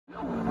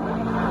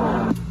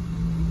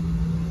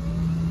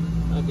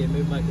Okay,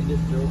 maybe my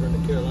conditions are over in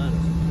the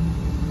Carolinas.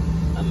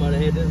 I might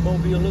have had this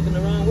mobile looking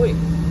the wrong way.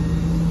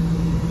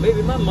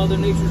 Maybe my mother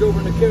nature's over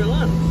in the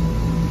Carolinas.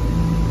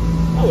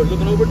 I was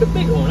looking over at the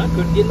Bighorn. I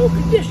couldn't get no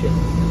condition.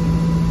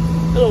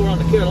 Hello, around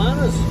the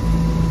Carolinas.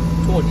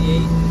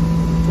 28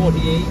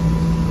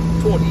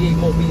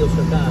 Mobile,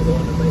 Chicago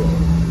on the mail.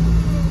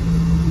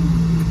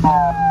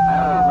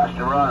 Hey,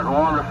 Mr. Rod,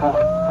 wonderful.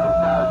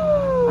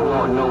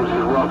 Lord knows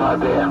it's rough out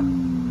there.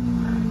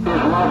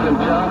 It's rough and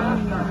tough.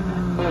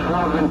 It's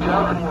rough and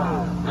tough.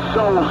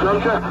 Soul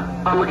searcher,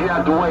 I'm gonna get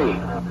out the way.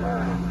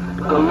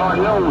 The Lord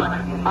knows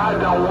I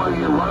don't want to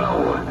get run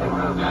over.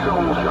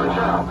 Soul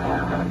searcher.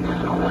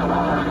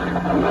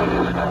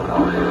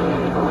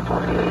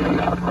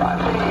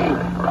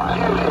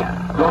 Jimmy,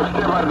 don't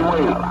step out the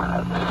way.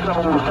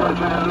 Soul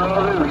searcher and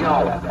love is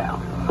gone.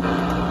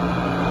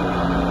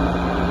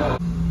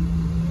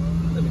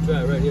 Let me try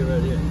it right here.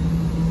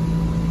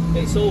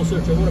 Hey, Soul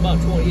Searcher, what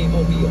about 28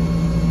 Mobile?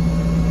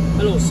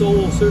 Hello,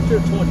 Soul Searcher,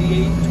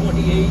 28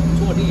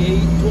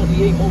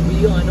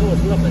 Mobile. I know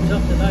it's rough and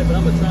tough tonight, but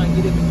I'm going to try and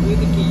get in between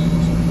the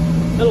keys.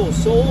 Hello,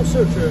 Soul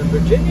Searcher in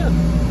Virginia,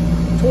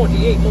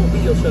 28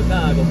 Mobile,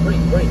 Chicago. Break.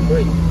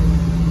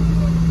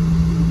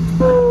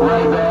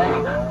 Right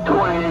back,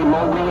 28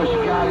 Mobile,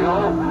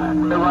 Chicago.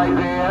 Right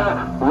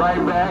there,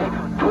 right back,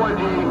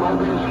 28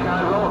 Mobile,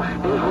 Chicago.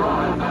 It's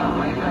rough and tough.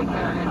 I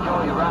can't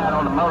enjoy your ride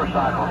on the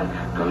motorcycle.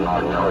 The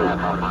Lord knows that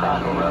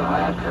motorcycle real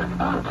faster.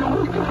 I'm too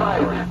weak to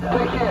fight.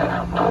 Take care.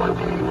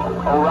 28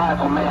 Mobile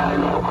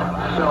Rifleman.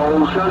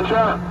 Soul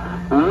Searcher.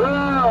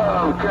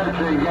 Love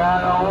country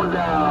got on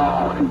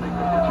down.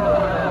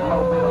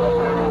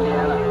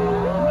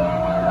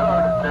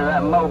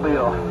 That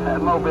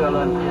Mobile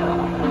in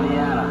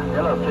Indiana.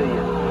 Hello to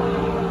you.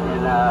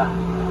 And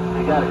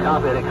you got a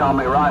copy, they call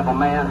me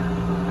Rifleman.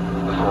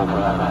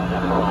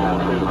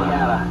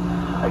 Indiana.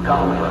 They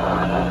call me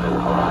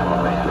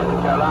Rifleman in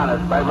the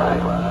Carolinas. Bye-bye.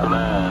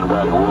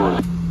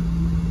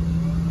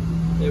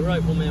 Hey,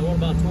 Rifleman, what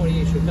about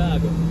 28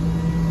 Chicago?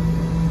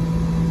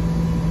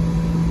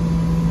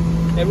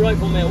 Hey,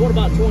 Rifleman, what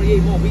about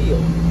 28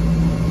 Mobile?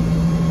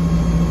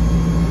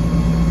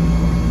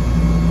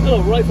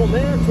 Hello,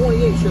 Rifleman,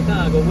 28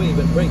 Chicago,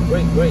 waving, break.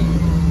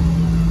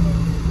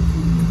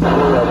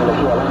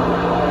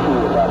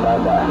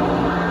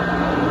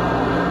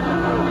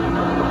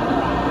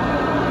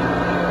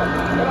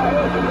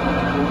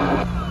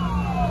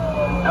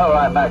 Hello,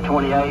 right back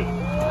 28.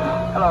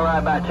 Hello,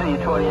 right back to you,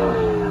 28.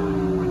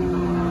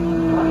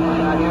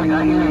 I hear you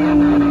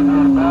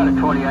about it,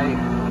 28.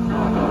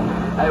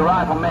 Hey,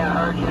 Rifleman,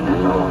 heard you in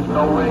this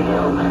old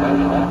radio.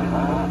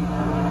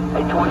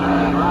 Hey,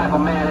 28,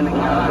 Rifleman in the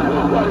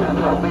Carolinas.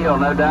 Mobile,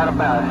 no doubt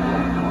about it.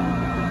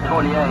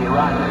 28,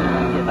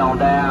 Rifleman, getting on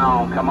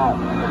down. Come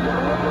on.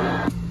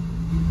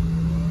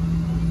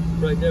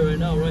 Right there, right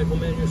now,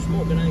 Rifleman, you're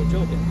smoking, I ain't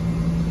joking.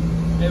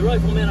 Hey,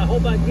 Rifleman, I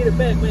hope I can get it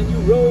back, man.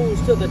 You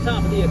rose to the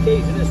top of the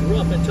occasion. It's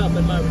rough and tough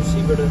in my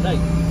receiver tonight.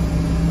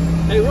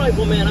 Hey,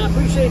 Rifleman, I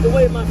appreciate the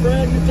way, my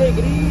friend. You take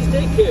it easy,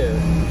 take care.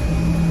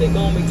 They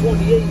call me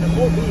 28 in the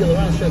Mobile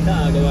around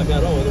Chicago. I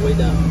got all the way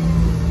down.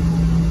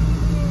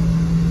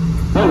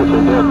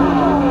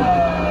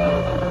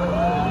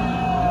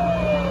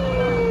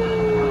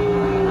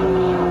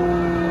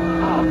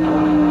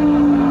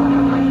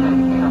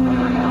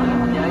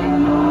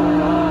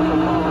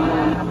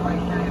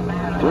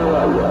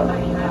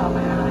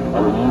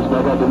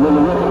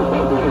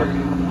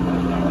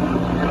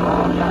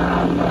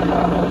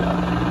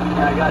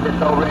 I got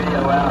this old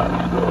radio out.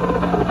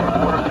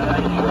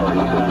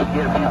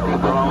 Get a few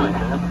people on it.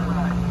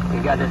 You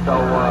got this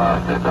old,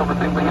 this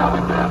everything we got.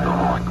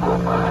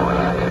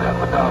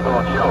 That's a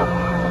doggone show.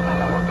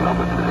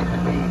 Number 6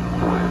 speed.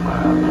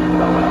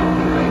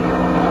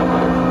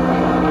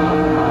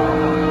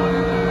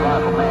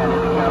 Rifleman in the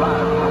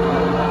Carolinas.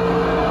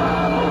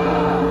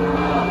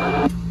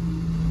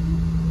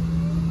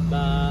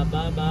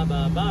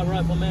 Bye,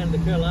 Rifleman in the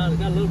Carolinas.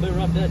 Got a little bit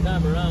rough that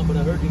time around, but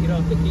I heard you get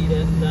off the key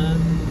that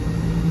time.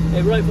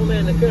 Hey,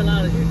 Rifleman in the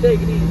Carolinas, you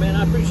take it easy, man.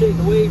 I appreciate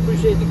the wave,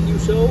 appreciate the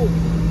QSO.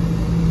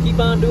 Keep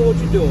on doing what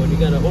you're doing. You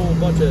got a whole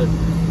bunch of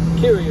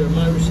carrier in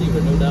my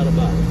receiver, no doubt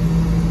about it.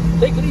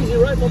 Take it easy,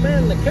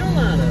 Rifleman in the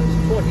Carolinas.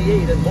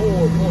 28 and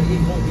more,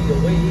 28 Mobile,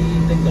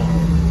 wave and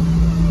gone.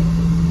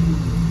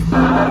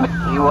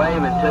 You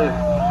waving too.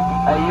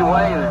 Hey, you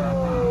waving.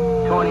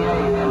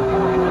 28 and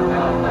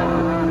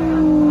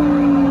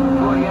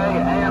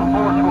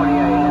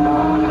 428 in the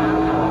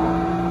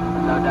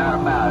morning. No doubt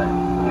about it.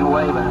 You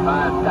waving,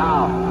 fine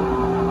style.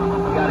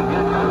 You got a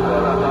good trip.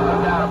 No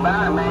doubt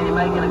about it, man. You're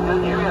making a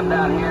good trip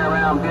down here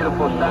around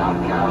beautiful South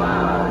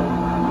Carolina.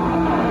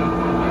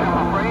 Yeah,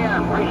 my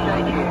friend,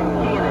 appreciate you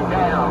keying it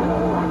down.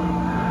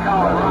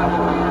 Call it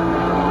Rifleman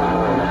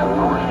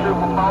on the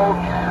Super Bowl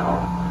channel.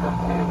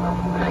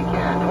 Take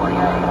care,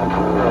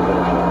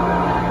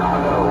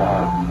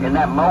 28. In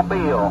that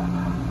Mobile,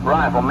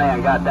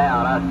 Rifleman got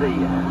down. I see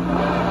you.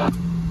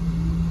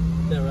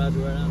 Yeah, Roger,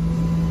 right on.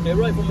 Hey,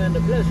 Rifleman,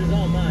 the pleasure's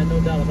all mine, no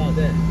doubt about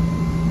that.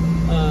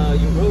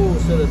 You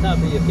rose to the top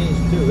of the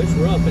occasion, too. It's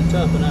rough and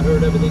tough, and I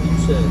heard everything you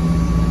said.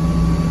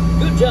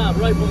 Good job,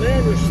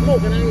 Rifleman. You're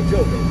smoking, I ain't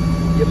joking.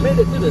 You made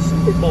it to the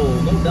Super Bowl,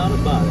 no doubt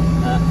about it.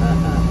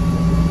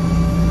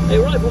 Hey,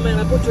 Rifleman,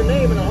 I put your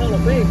name in the Hall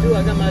of Fame, too.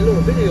 I got my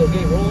little video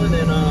game rolling,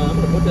 and I'm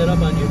going to put that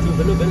up on YouTube a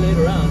little bit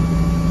later on.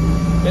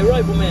 Hey,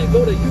 Rifleman,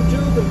 go to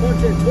YouTube and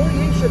punch in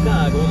 28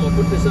 Chicago. I'm going to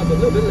put this up a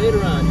little bit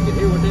later on. You can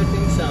hear what that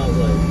thing sounds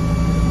like.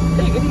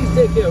 Take it easy,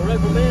 take care,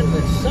 Rifleman.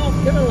 In South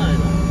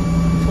Carolina,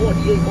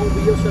 28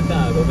 Mobile,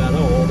 Chicago, got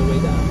all the way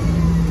down.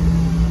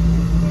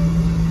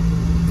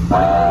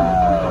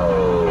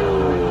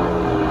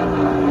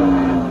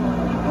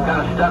 I'm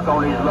kind of stuck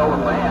on these lower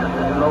bands,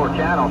 these lower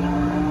channels.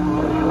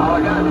 All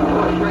I got is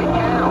 4 straight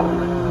channels.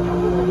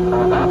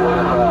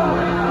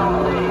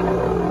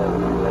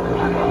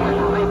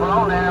 Some people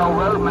on there, old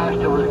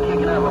Roadmaster was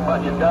kicking up a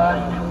bunch of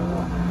dust.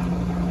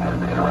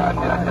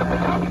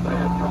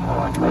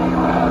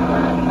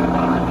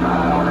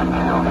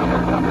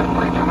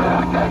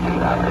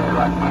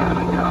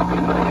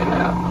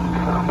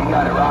 You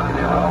got it rocking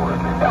and rolling.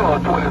 Hello,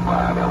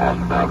 25.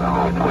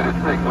 That's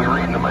 26. We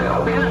reading the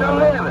mail. Here's a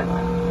living.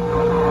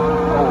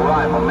 Oh,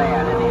 Rifleman,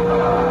 and he's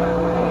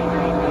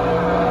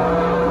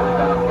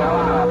South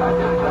Carolina.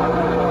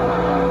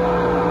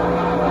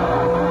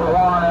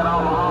 Warren and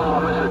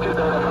Omaha, Mr.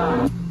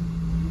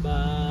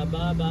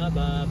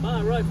 235.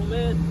 Bye,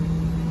 Rifleman.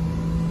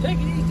 Take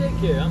it easy, take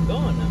care. I'm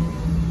gone now.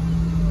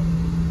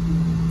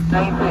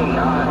 Same thing,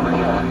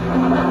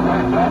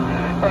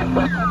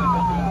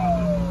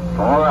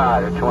 all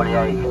right, at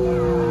 28.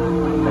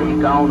 So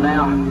you gone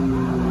now?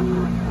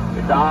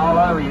 It's all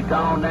over, you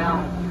gone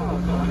now?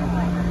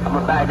 I'm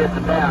gonna back this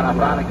down. I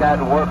finally got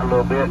to work a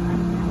little bit.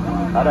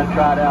 I done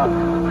tried out.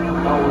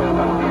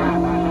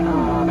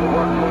 It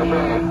worked for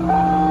me.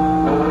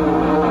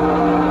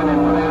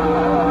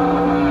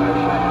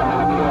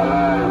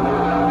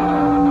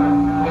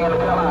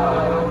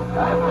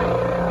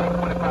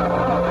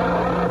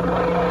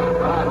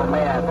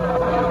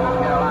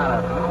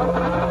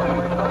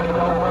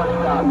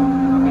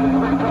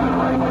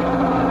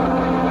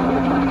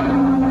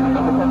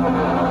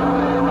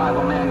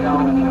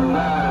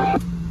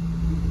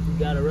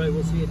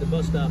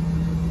 Bus stop.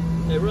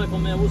 Hey,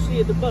 Rifleman, we'll see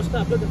you at the bus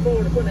stop. Looking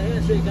forward to putting a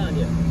handshake on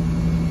you.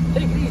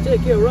 Take it easy,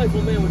 take care,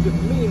 Rifleman, with your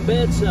mean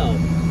bad self.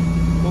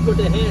 We'll put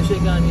that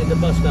handshake on you at the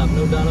bus stop,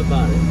 no doubt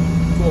about it.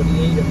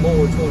 28 and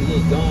more,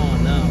 28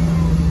 gone now.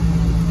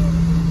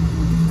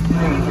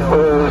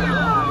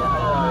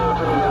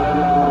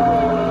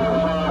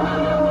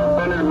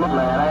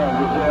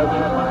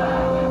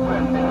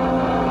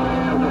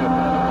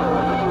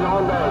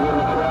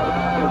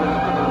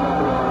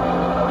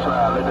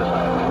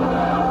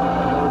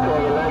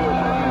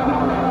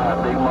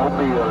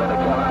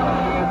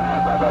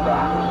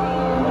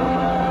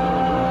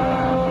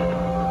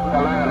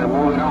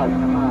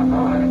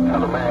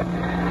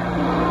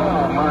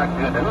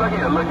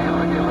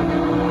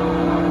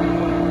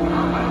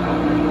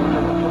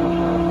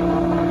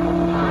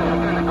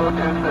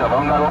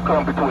 I'm not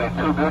gonna come